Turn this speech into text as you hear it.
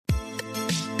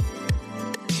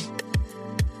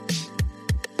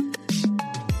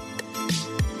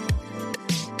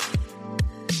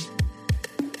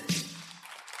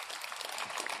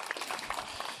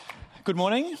Good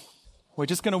morning. We're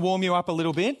just going to warm you up a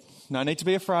little bit. No need to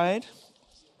be afraid.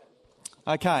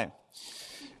 Okay.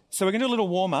 So we're going to do a little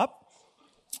warm-up.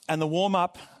 And the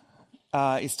warm-up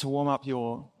is to warm up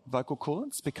your vocal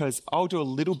cords, because I'll do a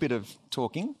little bit of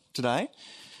talking today,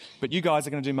 but you guys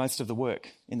are going to do most of the work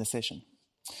in the session.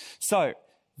 So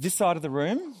this side of the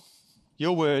room,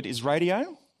 your word is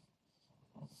radio.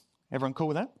 Everyone cool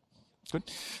with that? Good.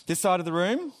 This side of the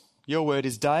room, your word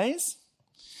is days.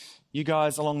 You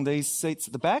guys along these seats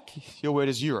at the back, your word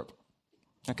is Europe.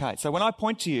 Okay, so when I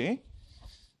point to you,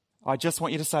 I just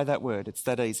want you to say that word. It's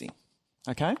that easy.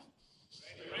 Okay?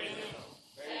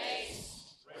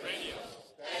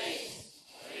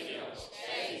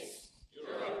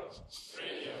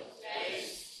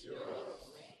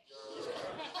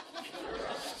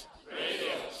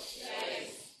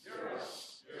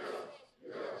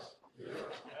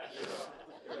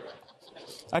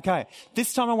 Okay,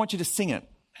 this time I want you to sing it,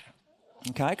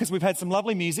 okay, because we've had some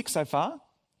lovely music so far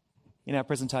in our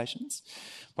presentations,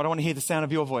 but I want to hear the sound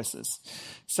of your voices.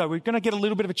 So we're going to get a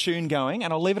little bit of a tune going,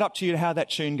 and I'll leave it up to you how that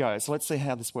tune goes. So let's see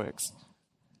how this works.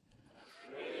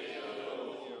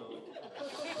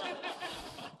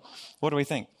 What do we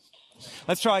think?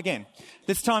 Let's try again.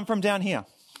 This time from down here.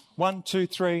 1, 2,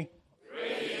 3.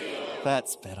 Radio.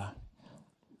 That's better.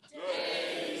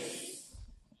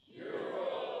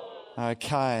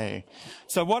 Okay,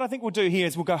 so what I think we'll do here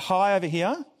is we'll go high over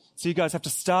here. So you guys have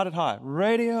to start it high.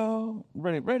 Radio,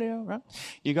 right?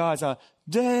 You guys are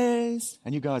days,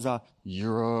 and you guys are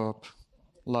Europe.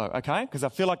 Low, okay? Because I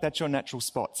feel like that's your natural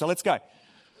spot. So let's go.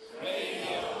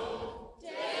 Radio,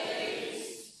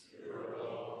 days,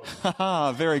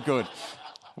 Europe. Very good.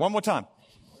 One more time.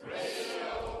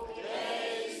 Radio,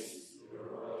 days,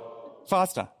 Europe.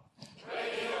 Faster.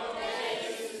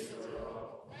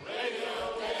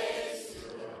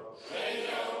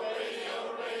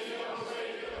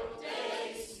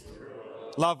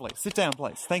 Lovely. Sit down,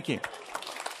 please. Thank you.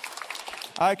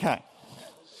 Okay.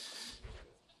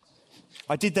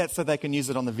 I did that so they can use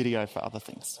it on the video for other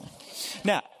things.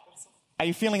 Now, are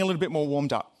you feeling a little bit more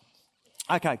warmed up?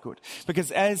 Okay, good. Because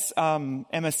as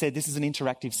Emma said, this is an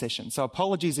interactive session. So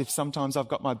apologies if sometimes I've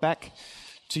got my back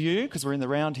to you, because we're in the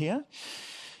round here.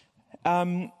 But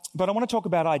I want to talk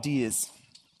about ideas,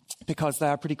 because they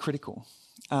are pretty critical.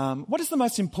 What is the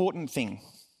most important thing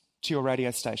to your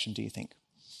radio station, do you think?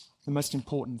 The most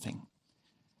important thing?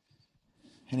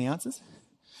 Any answers?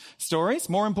 Stories?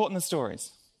 More important than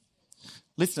stories.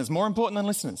 Listeners? More important than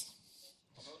listeners.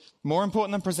 More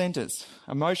important than presenters.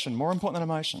 Emotion? More important than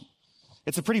emotion.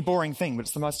 It's a pretty boring thing, but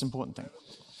it's the most important thing.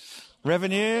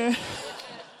 Revenue?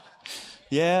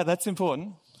 Yeah, that's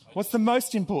important. What's the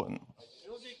most important?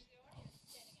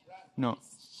 No.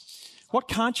 What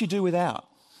can't you do without?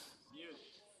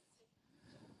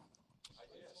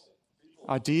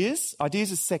 Ideas?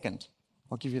 Ideas is second.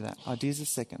 I'll give you that. Ideas is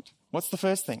second. What's the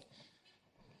first thing?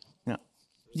 No.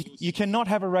 You cannot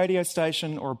have a radio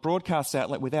station or a broadcast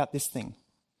outlet without this thing.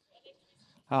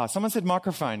 Someone said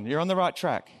microphone. You're on the right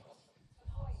track.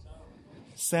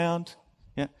 Sound.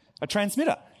 Yeah. A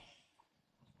transmitter.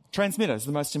 Transmitter is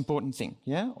the most important thing,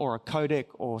 yeah? Or a codec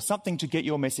or something to get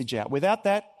your message out. Without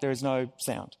that, there is no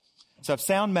sound. So if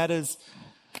sound matters,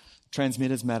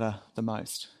 transmitters matter the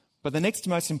most. But the next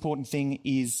most important thing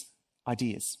is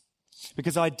ideas.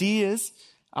 Because ideas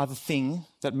are the thing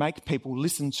that make people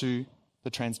listen to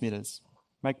the transmitters,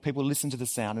 make people listen to the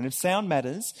sound. And if sound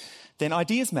matters, then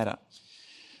ideas matter.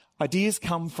 Ideas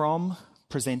come from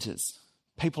presenters,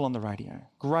 people on the radio,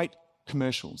 great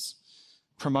commercials,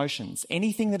 promotions,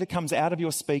 anything that comes out of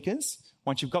your speakers.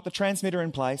 Once you've got the transmitter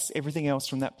in place, everything else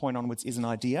from that point onwards is an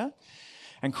idea.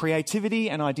 And creativity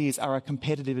and ideas are a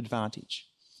competitive advantage.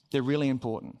 They're really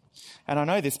important. And I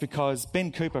know this because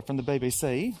Ben Cooper from the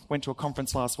BBC went to a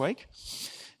conference last week,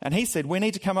 and he said, we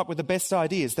need to come up with the best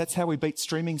ideas. That's how we beat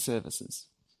streaming services.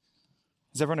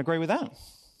 Does everyone agree with that?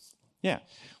 Yeah.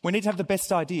 We need to have the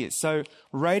best ideas. So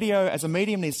radio as a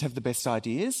medium needs to have the best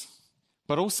ideas,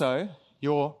 but also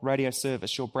your radio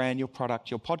service, your brand, your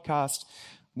product, your podcast,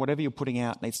 whatever you're putting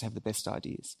out needs to have the best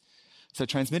ideas. So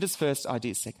transmitters first,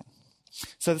 ideas second.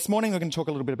 So this morning we're going to talk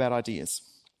a little bit about ideas.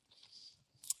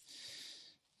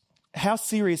 How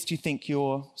serious do you think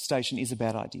your station is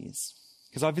about ideas?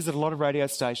 Because I visit a lot of radio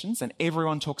stations and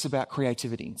everyone talks about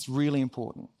creativity. It's really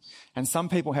important. And some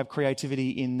people have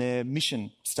creativity in their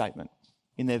mission statement,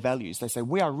 in their values. They say,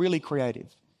 we are really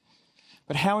creative.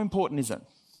 But how important is it,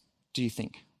 do you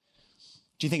think?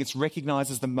 Do you think it's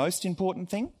recognised as the most important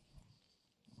thing?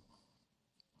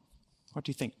 What do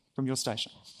you think from your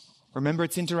station? Remember,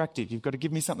 it's interactive. You've got to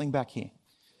give me something back here.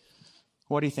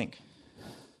 What do you think?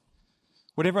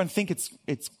 Would everyone think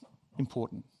it's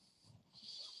important?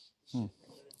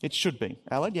 It should be.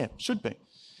 Alad, yeah, should be.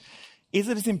 Is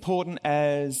it as important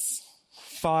as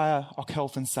fire,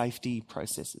 health and safety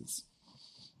processes?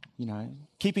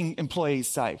 Keeping employees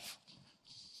safe.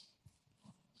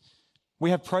 We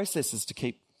have processes to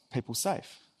keep people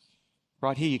safe.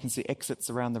 Right here you can see exits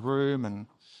around the room, and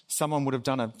someone would have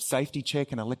done a safety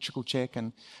check, an electrical check,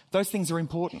 and those things are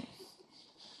important.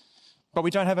 But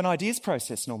we don't have an ideas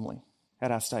process normally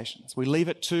at our stations. We leave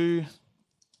it to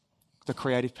the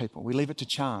creative people. We leave it to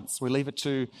chance. We leave it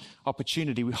to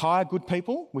opportunity. We hire good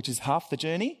people, which is half the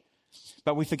journey,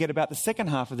 but we forget about the second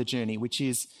half of the journey, which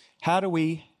is how do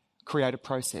we create a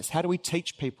process? How do we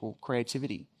teach people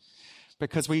creativity?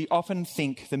 Because we often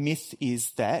think the myth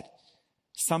is that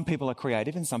some people are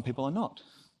creative and some people are not.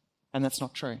 And that's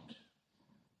not true.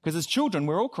 Because as children,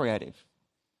 we're all creative.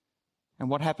 And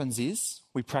what happens is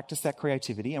we practice that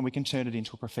creativity and we can turn it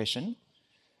into a profession,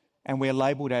 and we're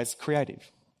labelled as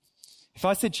creative. If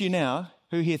I said to you now,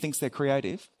 who here thinks they're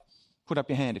creative? Put up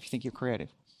your hand if you think you're creative.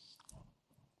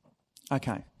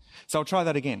 Okay, so I'll try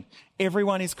that again.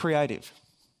 Everyone is creative.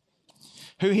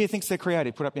 Who here thinks they're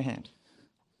creative? Put up your hand.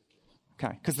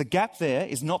 Okay, because the gap there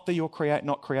is not that you're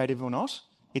not creative or not,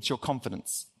 it's your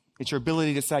confidence. It's your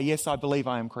ability to say, yes, I believe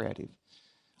I am creative.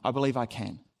 I believe I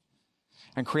can.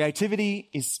 And creativity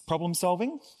is problem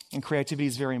solving, and creativity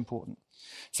is very important.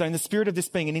 So in the spirit of this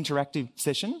being an interactive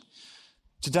session,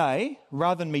 today,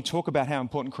 rather than me talk about how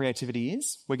important creativity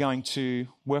is, we're going to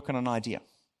work on an idea.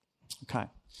 Okay.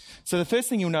 So the first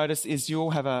thing you'll notice is you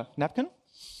all have a napkin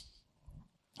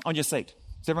on your seat.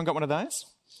 Has everyone got one of those?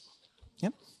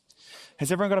 Yep.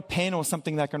 Has everyone got a pen or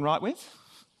something they can write with?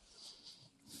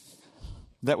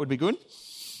 That would be good.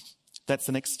 That's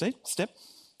the next step.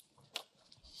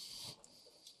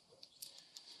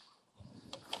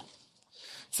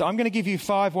 So I'm going to give you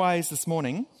 5 ways this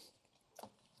morning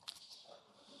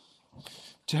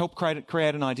to help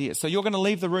create an idea. So you're going to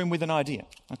leave the room with an idea,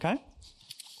 okay?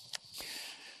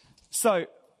 So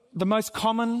the most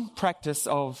common practice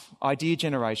of idea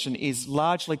generation is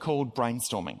largely called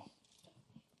brainstorming.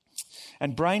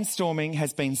 And brainstorming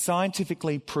has been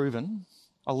scientifically proven.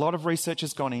 A lot of research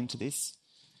has gone into this,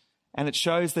 and it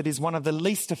shows that it is one of the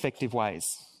least effective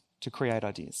ways to create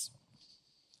ideas.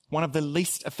 One of the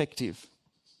least effective.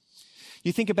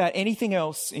 You think about anything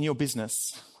else in your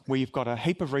business where you've got a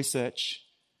heap of research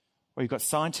or you've got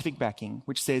scientific backing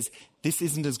which says this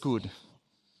isn't as good,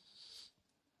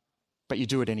 but you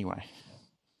do it anyway.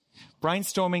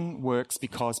 Brainstorming works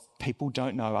because people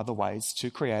don't know other ways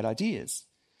to create ideas.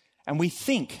 And we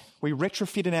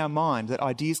retrofit in our mind that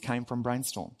ideas came from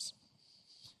brainstorms.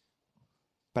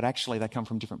 But actually they come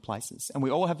from different places. And we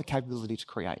all have the capability to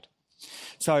create.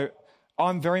 So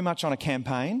I'm very much on a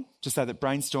campaign to say that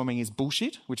brainstorming is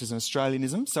bullshit, which is an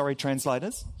Australianism. Sorry,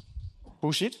 translators.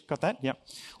 Bullshit, got that? Yep.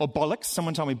 Or bollocks.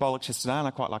 Someone told me bollocks yesterday and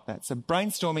I quite like that. So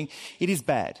brainstorming, it is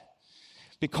bad.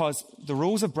 Because the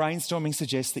rules of brainstorming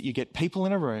suggest that you get people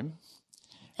in a room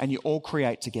and you all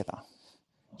create together.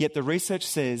 Yet the research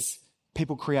says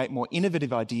people create more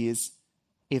innovative ideas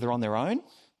either on their own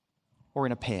or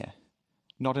in a pair,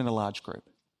 not in a large group.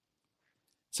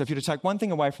 So if you were to take one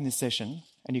thing away from this session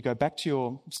and you go back to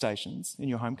your stations in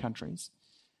your home countries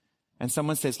and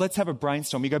someone says, let's have a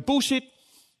brainstorm, you go, bullshit,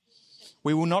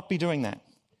 we will not be doing that.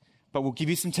 But we'll give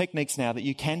you some techniques now that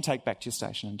you can take back to your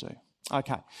station and do.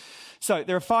 Okay, so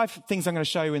there are 5 things I'm going to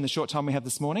show you in the short time we have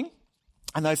this morning.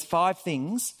 And those 5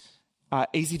 things are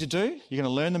easy to do. You're going to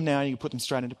learn them now and you can put them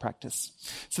straight into practice.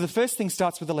 So the first thing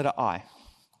starts with the letter I,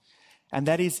 and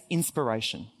that is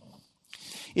inspiration.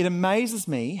 It amazes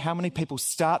me how many people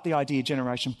start the idea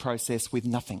generation process with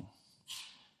nothing.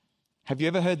 Have you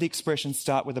ever heard the expression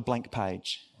start with a blank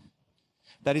page?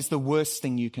 That is the worst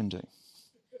thing you can do.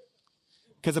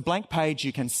 Because a blank page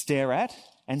you can stare at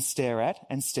and stare at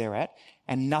and stare at,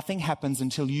 and nothing happens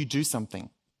until you do something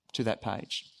to that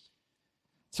page.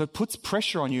 So it puts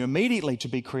pressure on you immediately to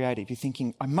be creative. You're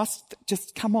thinking, I must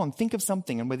just, come on, think of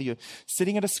something. And whether you're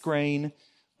sitting at a screen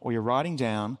or you're writing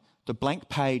down, the blank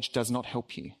page does not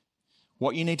help you.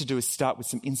 What you need to do is start with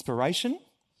some inspiration,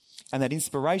 and that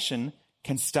inspiration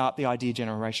can start the idea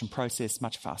generation process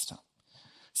much faster.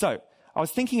 So I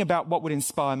was thinking about what would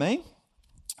inspire me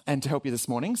and to help you this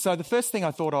morning. So the first thing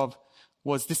I thought of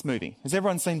was this movie. Has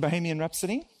everyone seen Bohemian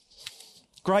Rhapsody?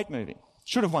 Great movie.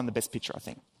 Should have won the Best Picture, I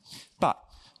think. But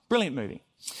brilliant movie.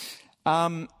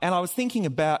 And I was thinking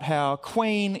about how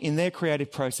Queen, in their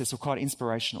creative process, were quite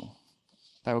inspirational.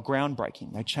 They were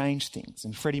groundbreaking. They changed things.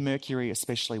 And Freddie Mercury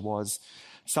especially was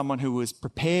someone who was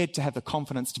prepared to have the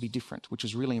confidence to be different, which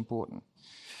was really important.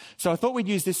 So I thought we'd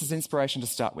use this as inspiration to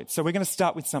start with. So we're going to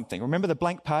start with something. Remember the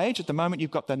blank page? At the moment you've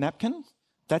got the napkin.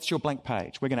 That's your blank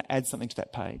page. We're going to add something to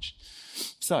that page.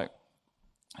 So,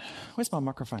 where's my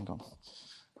microphone gone?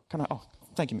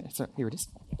 Thank you. So, here it is.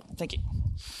 Thank you.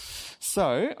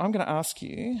 So, I'm going to ask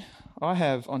you, I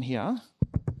have on here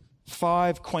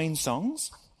 5 Queen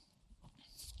songs.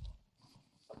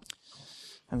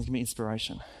 And give me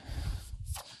inspiration.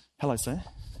 Hello, sir.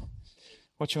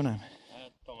 What's your name?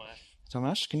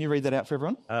 Tomasz. Can you read that out for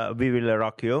everyone? We will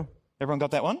rock you. Everyone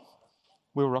got that one?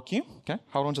 We'll rock you. Okay,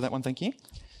 hold on to that one, thank you.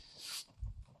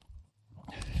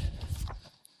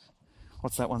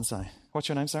 What's that one say? What's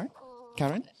your name, sorry?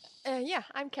 Karen? Yeah,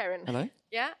 I'm Karen. Hello?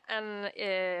 Yeah, and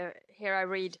here I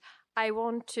read, I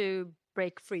want to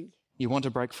break free. You want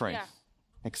to break free? Yeah.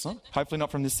 Excellent. Hopefully not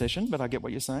from this session, but I get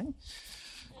what you're saying.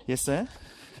 Yes, sir.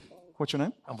 What's your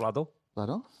name? I'm Vlado.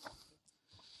 Vlado.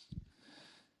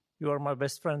 You are my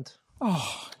best friend.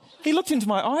 Oh, he looked into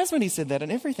my eyes when he said that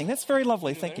and everything. That's very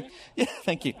lovely. Thank you. Yeah,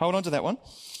 thank you. Hold on to that one.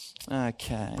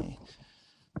 Okay.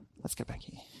 Let's go back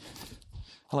here.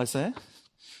 Hello, sir.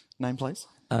 Name, please.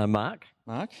 Mark.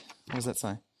 Mark. What does that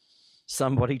say?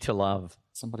 Somebody to love.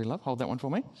 Somebody love. Hold that one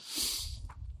for me.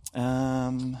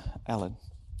 Alan.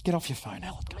 Get off your phone,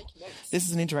 Alan. This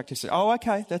is an interactive session. Oh,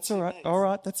 okay. That's all right. All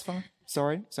right. That's fine.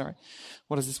 Sorry.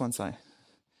 What does this one say?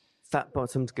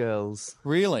 Fat-bottomed girls.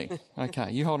 Really?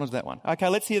 Okay, you hold on to that one. Okay,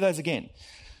 let's hear those again.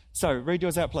 So, read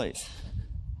yours out, please.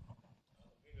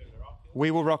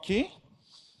 We will rock you.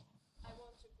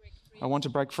 I want to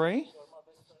break free.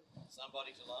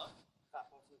 Somebody to love.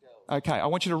 Fat-bottomed girls. Okay, I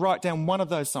want you to write down one of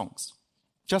those songs.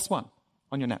 Just one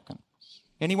on your napkin.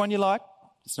 Any one you like.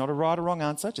 It's not a right or wrong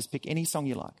answer. Just pick any song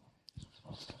you like.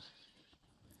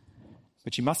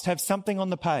 But you must have something on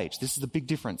the page. This is the big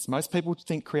difference. Most people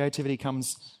think creativity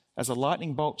comes as a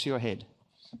lightning bolt to your head.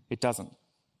 It doesn't.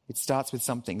 It starts with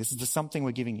something. This is the something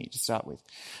we're giving you to start with.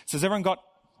 So has everyone got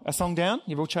a song down?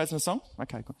 You've all chosen a song?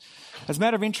 Okay, good. As a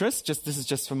matter of interest, this is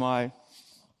just for my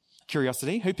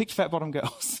curiosity, who picked Fat Bottom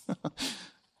Girls?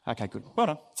 Okay, good. Well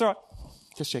done. It's all right.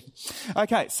 Just checking.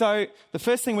 Okay, so the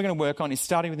first thing we're going to work on is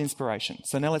starting with inspiration.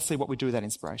 So now let's see what we do with that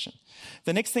inspiration.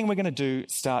 The next thing we're going to do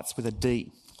starts with a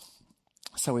D.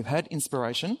 So we've had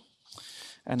inspiration,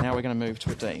 and now we're going to move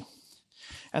to a D.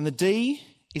 And the D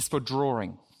is for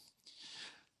drawing.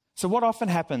 So what often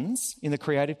happens in the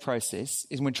creative process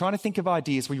is when we're trying to think of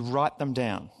ideas, we write them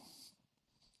down.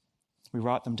 We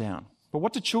write them down. But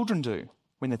what do children do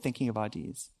when they're thinking of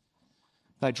ideas?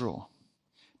 They draw.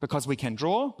 Because we can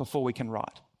draw before we can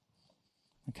write.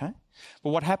 Okay? But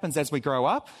what happens as we grow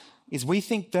up is we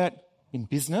think that in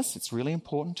business it's really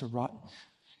important to write.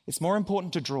 It's more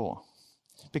important to draw.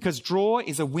 Because draw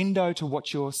is a window to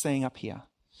what you're seeing up here.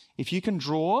 If you can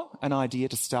draw an idea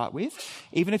to start with,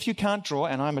 even if you can't draw,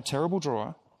 and I'm a terrible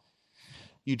drawer,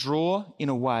 you draw in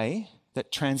a way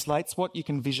that translates what you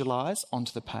can visualize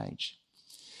onto the page.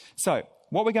 So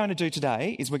what we're going to do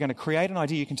today is we're going to create an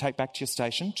idea you can take back to your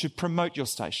station to promote your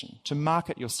station, to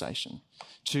market your station,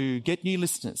 to get new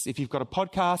listeners. If you've got a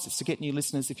podcast, it's to get new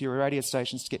listeners. If you're a radio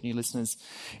station, it's to get new listeners.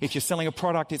 If you're selling a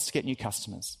product, it's to get new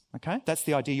customers. Okay? That's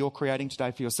the idea you're creating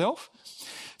today for yourself.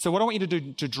 So what I want you to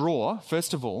do to draw,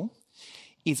 first of all,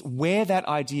 is where that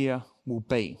idea will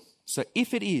be. So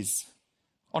if it is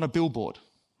on a billboard,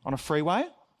 on a freeway,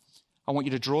 I want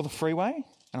you to draw the freeway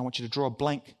and I want you to draw a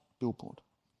blank billboard.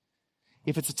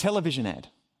 If it's a television ad,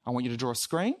 I want you to draw a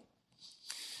screen.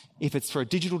 If it's for a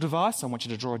digital device, I want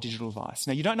you to draw a digital device.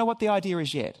 Now, you don't know what the idea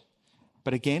is yet,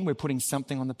 but again, we're putting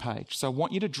something on the page. So I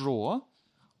want you to draw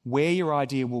where your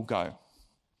idea will go.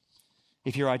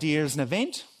 If your idea is an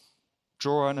event,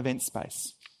 draw an event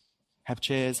space. Have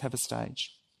chairs, have a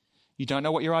stage. You don't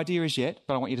know what your idea is yet,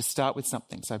 but I want you to start with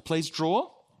something. So please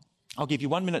draw. I'll give you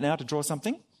 1 minute now to draw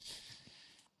something.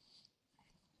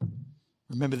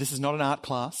 Remember, this is not an art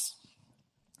class.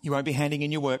 You won't be handing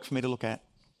in your work for me to look at.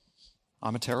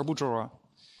 I'm a terrible drawer.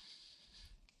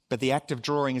 But the act of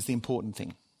drawing is the important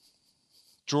thing.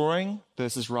 Drawing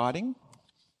versus writing.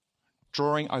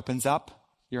 Drawing opens up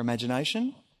your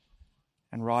imagination,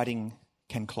 and writing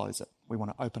can close it. We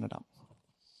want to open it up.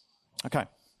 Okay.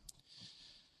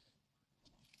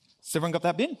 So everyone got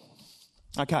that bit?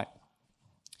 Okay.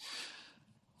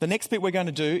 The next bit we're going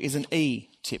to do is an E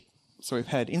tip. So we've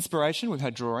had inspiration, we've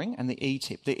had drawing, and the E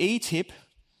tip. The E tip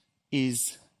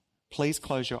is please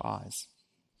close your eyes.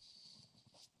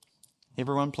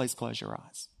 Everyone, please close your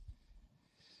eyes.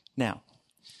 Now,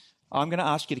 I'm going to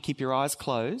ask you to keep your eyes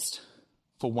closed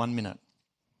for 1 minute.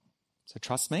 So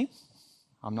trust me,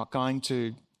 I'm not going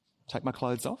to take my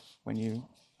clothes off when you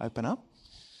open up.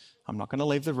 I'm not going to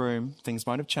leave the room. Things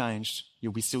won't have changed.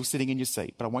 You'll be still sitting in your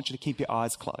seat, but I want you to keep your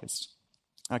eyes closed.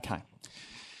 Okay.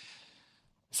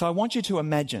 So I want you to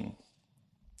imagine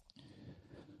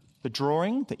the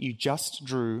drawing that you just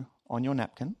drew on your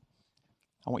napkin,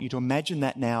 I want you to imagine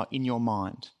that now in your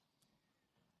mind.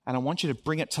 And I want you to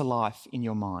bring it to life in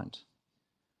your mind.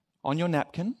 On your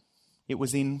napkin, it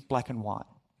was in black and white.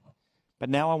 But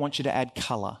now I want you to add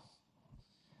colour.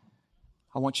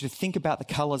 I want you to think about the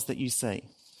colours that you see.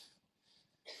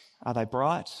 Are they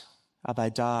bright? Are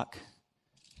they dark?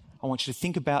 I want you to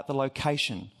think about the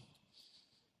location.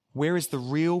 Where is the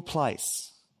real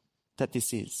place that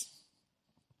this is?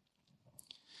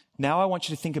 Now I want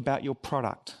you to think about your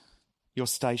product, your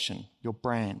station, your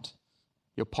brand,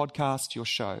 your podcast, your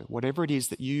show, whatever it is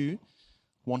that you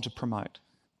want to promote.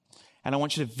 And I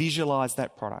want you to visualise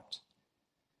that product.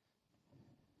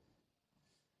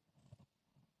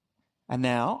 And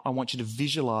now I want you to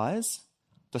visualise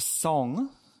the song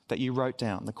that you wrote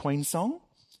down, the Queen song.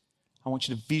 I want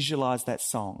you to visualise that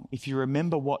song. If you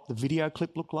remember what the video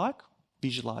clip looked like,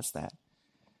 visualise that.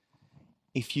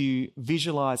 If you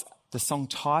visualise the song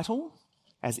title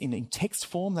as in text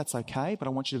form, that's okay, but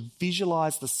I want you to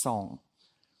visualise the song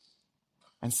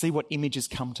and see what images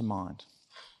come to mind.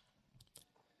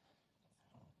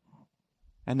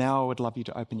 And now I would love you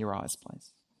to open your eyes,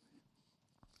 please.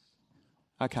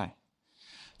 Okay.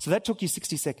 So that took you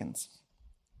 60 seconds.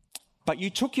 But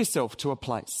you took yourself to a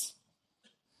place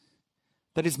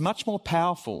that is much more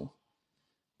powerful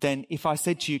than if I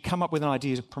said to you, come up with an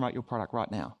idea to promote your product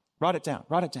right now. Write it down.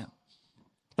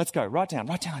 Let's go. Write down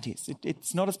ideas.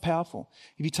 It's not as powerful.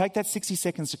 If you take that 60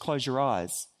 seconds to close your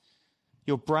eyes,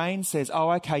 your brain says, oh,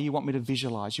 okay, you want me to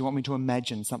visualise. You want me to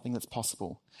imagine something that's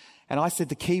possible. And I said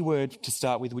the key word to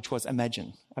start with, which was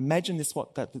imagine. Imagine this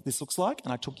looks like,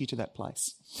 and I took you to that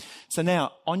place. So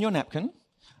now, on your napkin,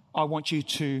 I want you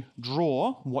to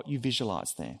draw what you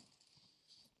visualise there.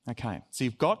 Okay, so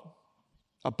you've got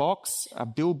a box, a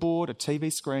billboard, a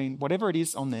TV screen, whatever it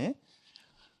is on there.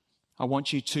 I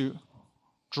want you to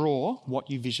draw what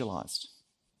you visualised.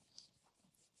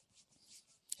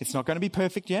 It's not going to be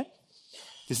perfect yet.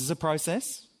 This is a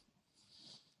process.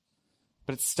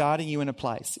 But it's starting you in a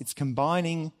place. It's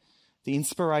combining the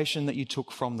inspiration that you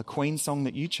took from the Queen song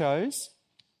that you chose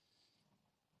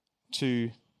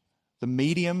to the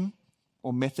medium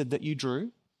or method that you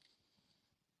drew.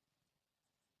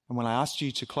 And when I asked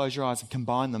you to close your eyes and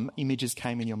combine them, images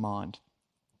came in your mind.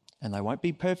 And they won't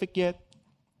be perfect yet,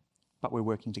 but we're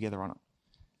working together on it.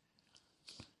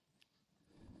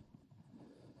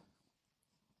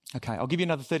 Okay, I'll give you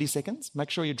another 30 seconds. Make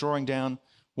sure you're drawing down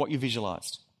what you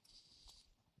visualised.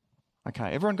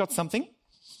 Okay, everyone got something?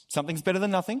 Something's better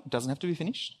than nothing. It doesn't have to be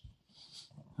finished.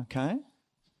 Okay.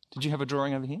 Did you have a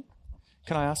drawing over here?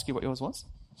 Can I ask you what yours was?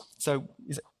 So,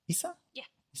 is it Issa? Yeah.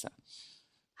 Issa.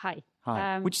 Hi.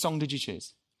 Hi. Which song did you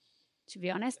choose? To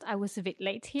be honest, I was a bit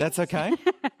late here. That's okay.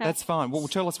 That's fine. Well,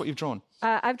 tell us what you've drawn.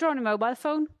 I've drawn a mobile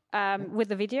phone with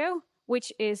the video,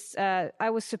 which is,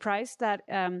 I was surprised that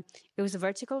it was a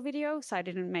vertical video, so I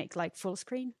didn't make like full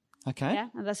screen. Okay. Yeah,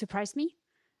 and that surprised me.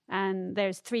 And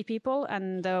there's 3 people,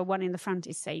 and the one in the front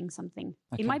is saying something.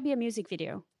 Okay. It might be a music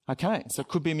video. Okay, so it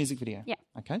could be a music video. Yeah.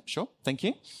 Okay, sure. Thank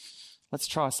you. Let's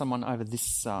try someone over this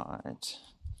side.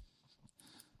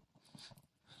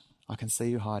 I can see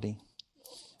you, Heidi.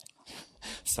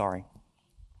 Sorry.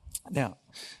 Now,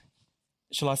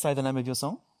 shall I say the name of your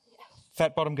song? Yeah.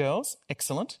 Fat Bottom Girls.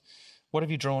 Excellent. What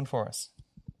have you drawn for us?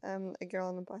 A girl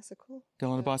on a bicycle.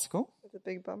 Girl on a bicycle? With a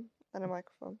big bum and a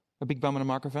microphone. A big bum and a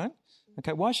microphone?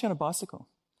 Okay, why is she on a bicycle?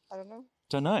 I don't know.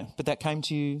 Don't know, but that came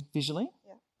to you visually?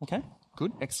 Yeah. Okay,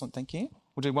 good, excellent, thank you.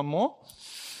 We'll do one more.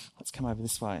 Let's come over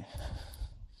this way.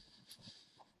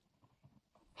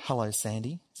 Hello,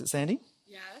 Sandy. Is it Sandy?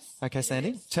 Yes. Okay,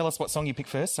 Sandy, tell us what song you picked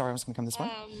first. Sorry, I was going to come this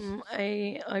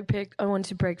way. I want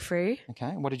to break free,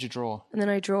 Okay, what did you draw? and then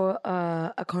I draw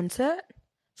a concert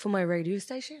for my radio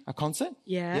station. A concert?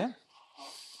 Yeah. Yeah?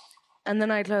 And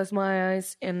then I close my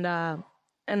eyes and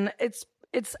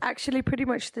it's actually pretty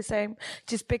much the same,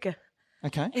 just bigger.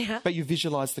 Okay, Yeah. but you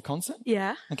visualised the concert?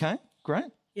 Yeah. Okay,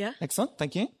 great. Yeah. Excellent,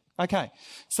 thank you. Okay,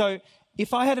 so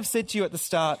if I had have said to you at the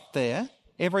start there,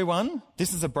 everyone,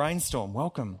 this is a brainstorm,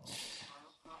 welcome.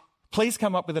 Please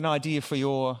come up with an idea for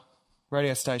your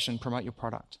radio station, promote your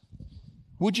product.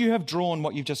 Would you have drawn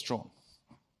what you've just drawn?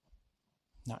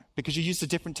 No, because you used a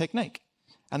different technique.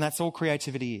 And that's all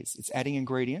creativity is. It's adding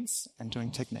ingredients and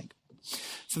doing technique.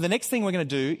 So the next thing we're going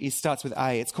to do starts with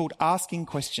A. It's called asking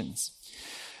questions.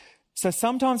 So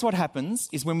sometimes what happens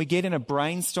is when we get in a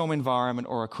brainstorm environment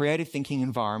or a creative thinking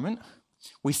environment,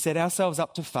 we set ourselves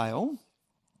up to fail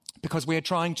because we are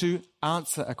trying to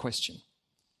answer a question.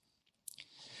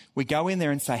 We go in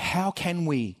there and say, how can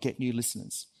we get new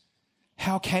listeners?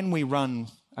 How can we run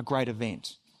a great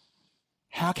event?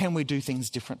 How can we do things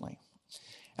differently?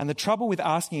 And the trouble with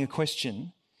asking a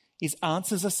question is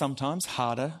answers are sometimes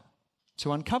harder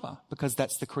to uncover because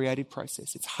that's the creative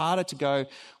process. It's harder to go,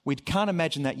 we can't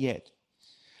imagine that yet.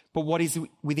 But what is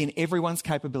within everyone's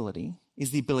capability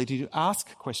is the ability to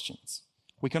ask questions.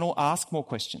 We can all ask more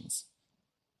questions.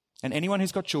 And anyone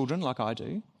who's got children, like I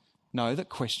do, know that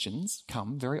questions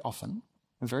come very often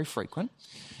and very frequent,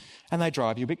 and they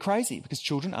drive you a bit crazy because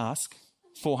children ask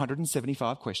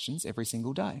 475 questions every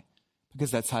single day because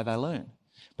that's how they learn.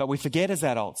 But we forget as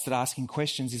adults that asking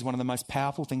questions is one of the most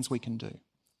powerful things we can do.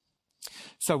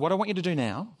 So what I want you to do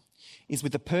now is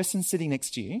with the person sitting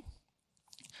next to you,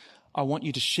 I want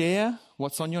you to share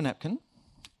what's on your napkin,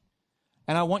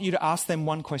 and I want you to ask them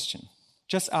one question.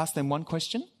 Just ask them one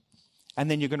question, and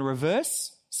then you're going to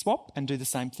reverse, swap, and do the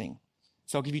same thing.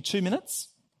 So I'll give you 2 minutes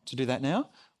to do that now,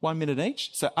 1 minute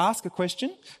each. So ask a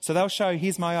question. So they'll show,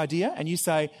 here's my idea, and you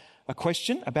say a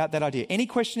question about that idea. Any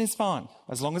question is fine,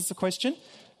 as long as it's a question,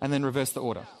 and then reverse the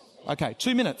order. Okay,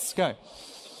 2 minutes, go.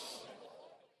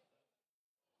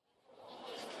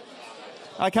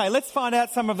 Okay, let's find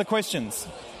out some of the questions.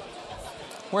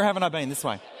 Where haven't I been? This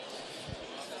way.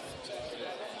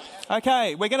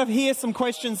 Okay, we're going to hear some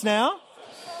questions now.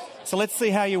 So let's see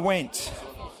how you went.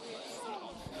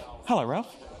 Hello, Ralph.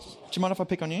 Do you mind if I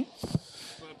pick on you?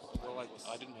 Well,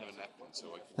 I didn't have a napkin, so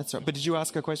I... That's right. But did you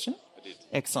ask a question? I did.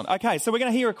 Excellent. Okay, so we're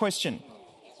going to hear a question.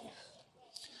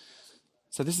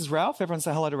 So this is Ralph. Everyone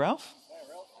say hello to Ralph.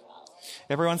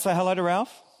 Everyone say hello to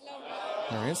Ralph.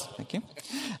 There he is. Thank you.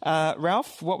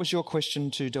 Ralph, what was your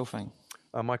question to Delphine?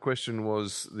 My question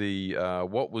was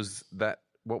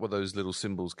what were those little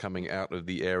symbols coming out of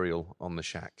the aerial on the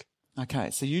shack?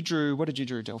 Okay, so you drew, what did you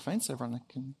draw, Delphine? So everyone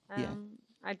can,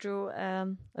 I drew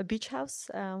a beach house.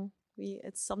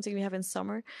 It's something we have in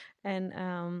summer. And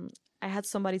I had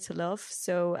somebody to love.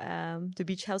 So the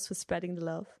beach house was spreading the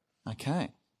love. Okay,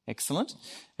 excellent.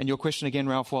 And your question again,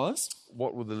 Ralph, was?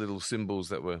 What were the little symbols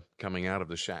that were coming out of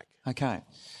the shack? Okay.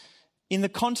 In the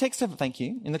context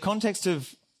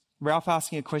of Ralph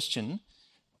asking a question,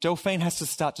 Delphine has to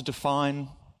start to define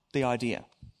the idea.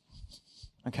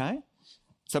 Okay?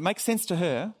 So it makes sense to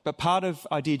her, but part of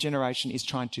idea generation is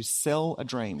trying to sell a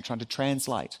dream, trying to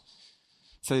translate.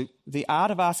 So the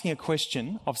art of asking a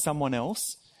question of someone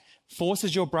else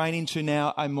forces your brain into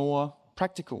now a more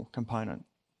practical component.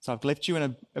 So I've left you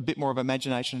in a bit more of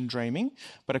imagination and dreaming,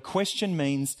 but a question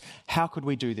means, how could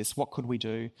we do this? What could we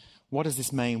do? What does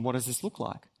this mean? What does this look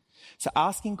like? So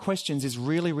asking questions is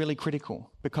really, really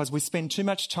critical because we spend too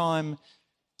much time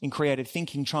in creative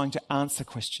thinking trying to answer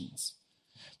questions.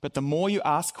 But the more you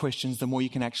ask questions, the more you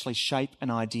can actually shape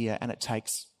an idea, and it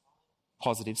takes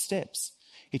positive steps.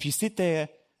 If you sit there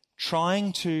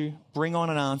trying to bring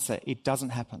on an answer, it doesn't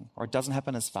happen, or it doesn't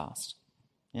happen as fast.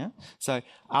 Yeah? So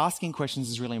asking questions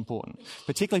is really important,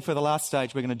 particularly for the last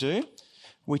stage we're going to do,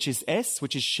 which is S,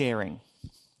 which is sharing.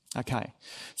 Okay.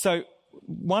 So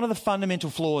one of the fundamental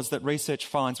flaws that research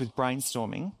finds with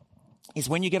brainstorming is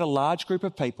when you get a large group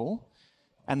of people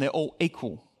and they're all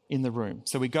equal in the room.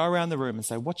 So we go around the room and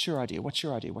say, what's your idea? What's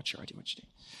your idea? What's your idea? What's your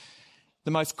idea?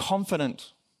 The most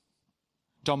confident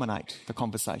dominate the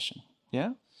conversation.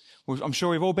 Yeah? I'm sure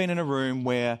we've all been in a room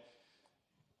where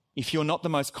if you're not the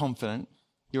most confident,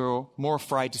 you're more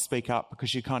afraid to speak up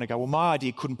because you kind of go, well, my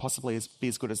idea couldn't possibly be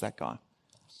as good as that guy.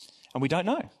 And we don't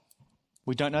know.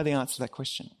 We don't know the answer to that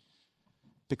question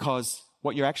because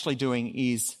what you're actually doing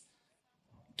is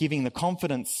giving the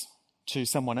confidence to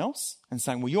someone else and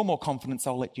saying, well, you're more confident,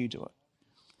 so I'll let you do it.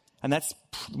 And that's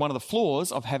one of the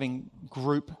flaws of having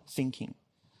group thinking.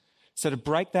 So to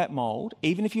break that mold,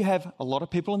 even if you have a lot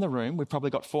of people in the room, we've probably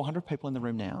got 400 people in the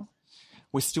room now,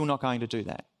 we're still not going to do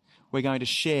that. We're going to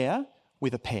share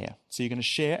with a pair. So you're going to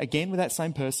share again with that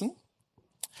same person.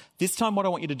 This time what I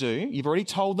want you to do, you've already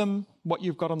told them what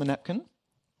you've got on the napkin.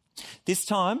 This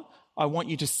time I want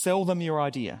you to sell them your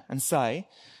idea and say,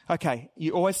 okay,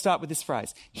 you always start with this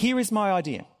phrase. Here is my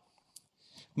idea.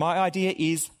 My idea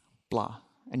is blah.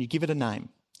 And you give it a name.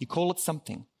 You call it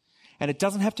something. And it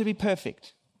doesn't have to be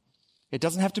perfect. It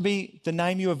doesn't have to be the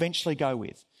name you eventually go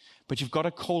with. But you've got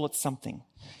to call it something.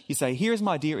 You say, here is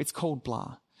my idea. It's called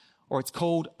blah. Or it's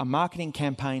called a marketing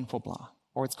campaign for blah.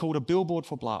 Or it's called a billboard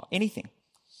for blah. Anything.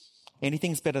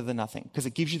 Anything's better than nothing because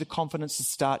it gives you the confidence to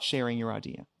start sharing your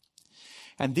idea.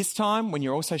 And this time, when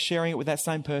you're also sharing it with that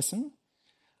same person,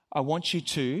 I want you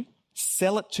to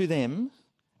sell it to them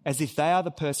as if they are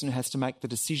the person who has to make the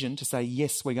decision to say,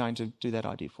 yes, we're going to do that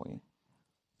idea for you.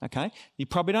 Okay? You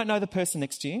probably don't know the person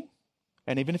next to you.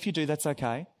 And even if you do, that's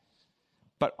okay.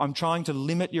 But I'm trying to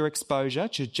limit your exposure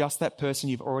to just that person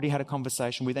you've already had a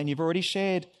conversation with and you've already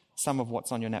shared some of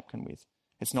what's on your napkin with.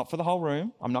 It's not for the whole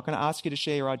room. I'm not going to ask you to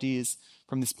share your ideas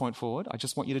from this point forward. I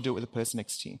just want you to do it with the person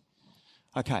next to you.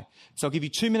 Okay, so I'll give you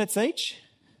 2 minutes each.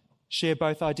 Share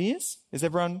both ideas. Is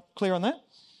everyone clear on that?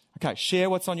 Okay, share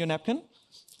what's on your napkin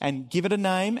and give it a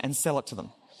name and sell it to them.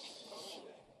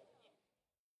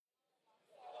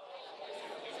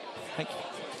 Thank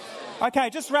you. Okay,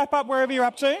 just wrap up wherever you're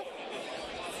up to.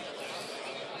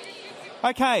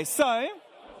 Okay, so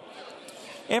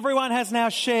everyone has now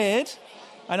shared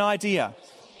an idea.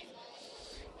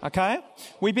 Okay?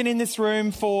 We've been in this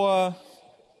room for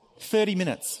 30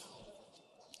 minutes,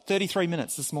 33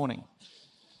 minutes this morning.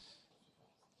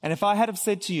 And if I had have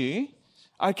said to you,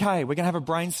 okay, we're going to have a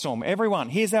brainstorm. Everyone,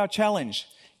 here's our challenge.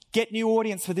 Get new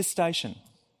audience for this station.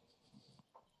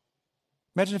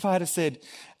 Imagine if I had have said,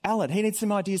 Alan, he needs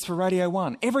some ideas for Radio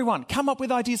 1. Everyone, come up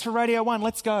with ideas for Radio 1.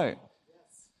 Let's go.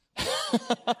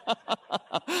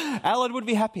 Alan would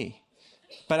be happy.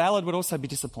 But Alan would also be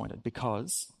disappointed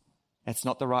because it's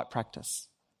not the right practice.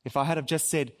 If I had have just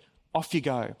said, off you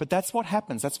go. But that's what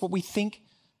happens. That's what we think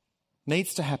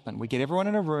needs to happen. We get everyone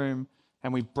in a room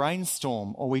and we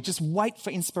brainstorm, or we just wait for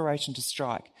inspiration to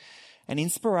strike. And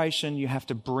inspiration you have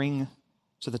to bring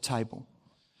to the table.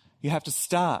 You have to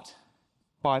start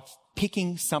by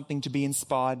picking something to be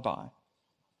inspired by.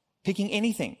 Picking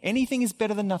anything. Anything is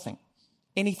better than nothing.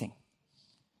 Anything.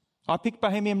 I picked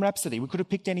Bohemian Rhapsody. We could have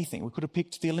picked anything. We could have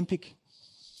picked the Olympic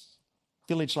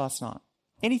Village last night.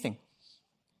 Anything.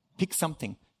 Pick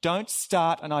something. Don't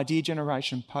start an idea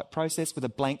generation process with a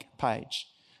blank page.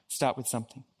 Start with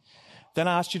something. Then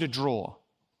I asked you to draw.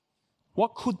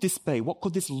 What could this be? What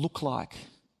could this look like?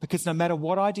 Because no matter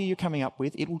what idea you're coming up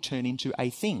with, it will turn into a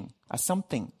thing, a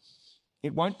something.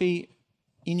 It won't be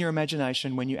in your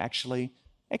imagination when you actually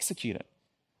execute it.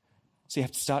 So you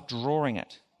have to start drawing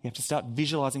it. You have to start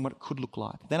visualizing what it could look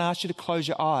like. Then I asked you to close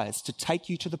your eyes to take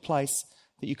you to the place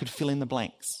that you could fill in the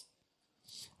blanks.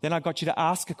 Then I got you to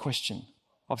ask a question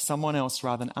of someone else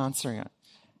rather than answering it,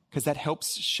 because that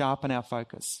helps sharpen our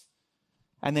focus.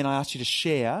 And then I asked you to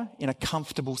share in a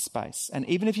comfortable space. And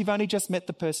even if you've only just met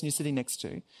the person you're sitting next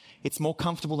to, it's more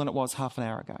comfortable than it was half an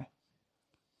hour ago.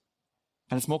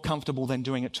 And it's more comfortable than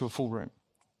doing it to a full room.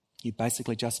 You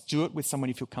basically just do it with someone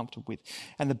you feel comfortable with.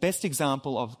 And the best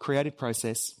example of creative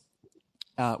process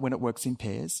when it works in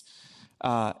pairs,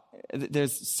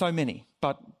 there's so many,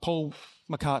 but Paul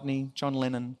McCartney, John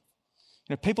Lennon,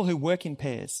 people who work in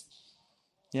pairs.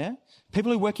 Yeah?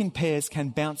 People who work in pairs can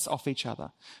bounce off each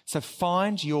other. So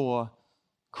find your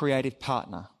creative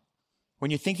partner.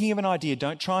 When you're thinking of an idea,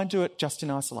 don't try and do it just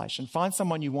in isolation. Find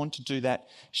someone you want to do that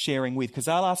sharing with, because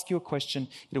they'll ask you a question,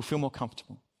 it'll feel more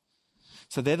comfortable.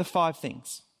 So they're the 5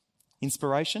 things.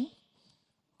 Inspiration,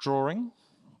 drawing,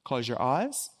 close your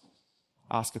eyes,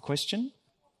 ask a question,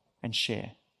 and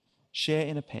share. Share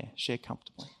in a pair. Share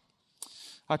comfortably.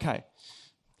 Okay.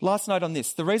 Last note on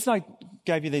this. The reason I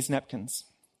gave you these napkins,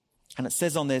 and it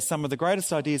says on there, some of the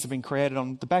greatest ideas have been created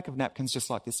on the back of napkins just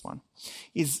like this one,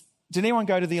 is, did anyone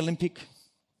go to the Olympic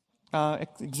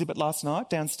exhibit last night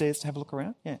downstairs to have a look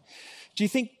around? Yeah. Do you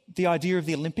think the idea of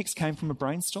the Olympics came from a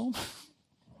brainstorm?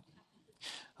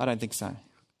 I don't think so.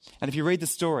 And if you read the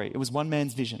story, it was one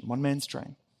man's vision, one man's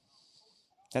dream.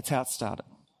 That's how it started.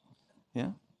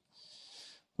 Yeah.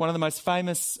 One of the most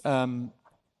famous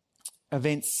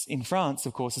events in France,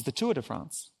 of course, is the Tour de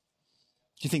France.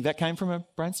 Do you think that came from a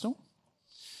brainstorm?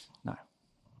 No.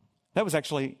 That was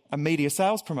actually a media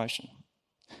sales promotion.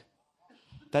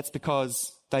 That's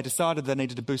because they decided they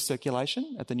needed to boost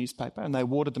circulation at the newspaper, and they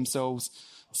awarded themselves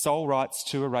sole rights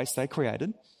to a race they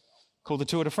created called the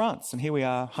Tour de France. And here we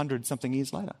are 100-something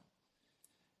years later.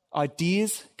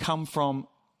 Ideas come from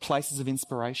places of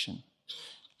inspiration.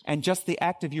 And just the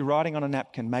act of you writing on a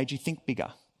napkin made you think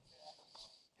bigger.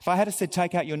 If I had said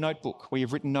take out your notebook where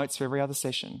you've written notes for every other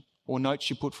session, or notes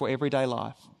you put for everyday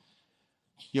life,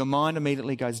 your mind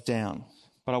immediately goes down.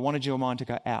 But I wanted your mind to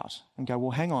go out and go,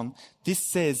 well, hang on, this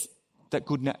says that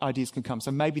good ideas can come,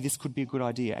 so maybe this could be a good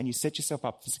idea. And you set yourself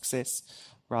up for success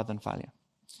rather than failure.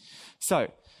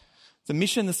 So the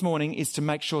mission this morning is to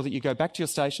make sure that you go back to your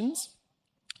stations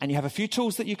and you have a few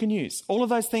tools that you can use. All of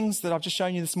those things that I've just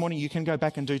shown you this morning, you can go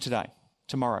back and do today,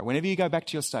 tomorrow, whenever you go back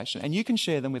to your station. And you can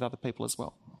share them with other people as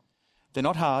well. They're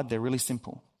not hard, they're really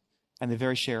simple. And they're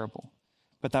very shareable.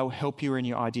 But they will help you in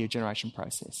your idea generation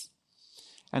process.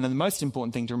 And then the most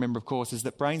important thing to remember, of course, is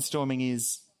that brainstorming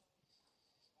is...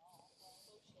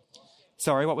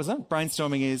 Sorry, what was that?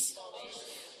 Brainstorming is...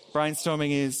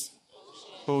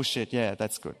 Bullshit. Yeah,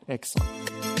 that's good. Excellent.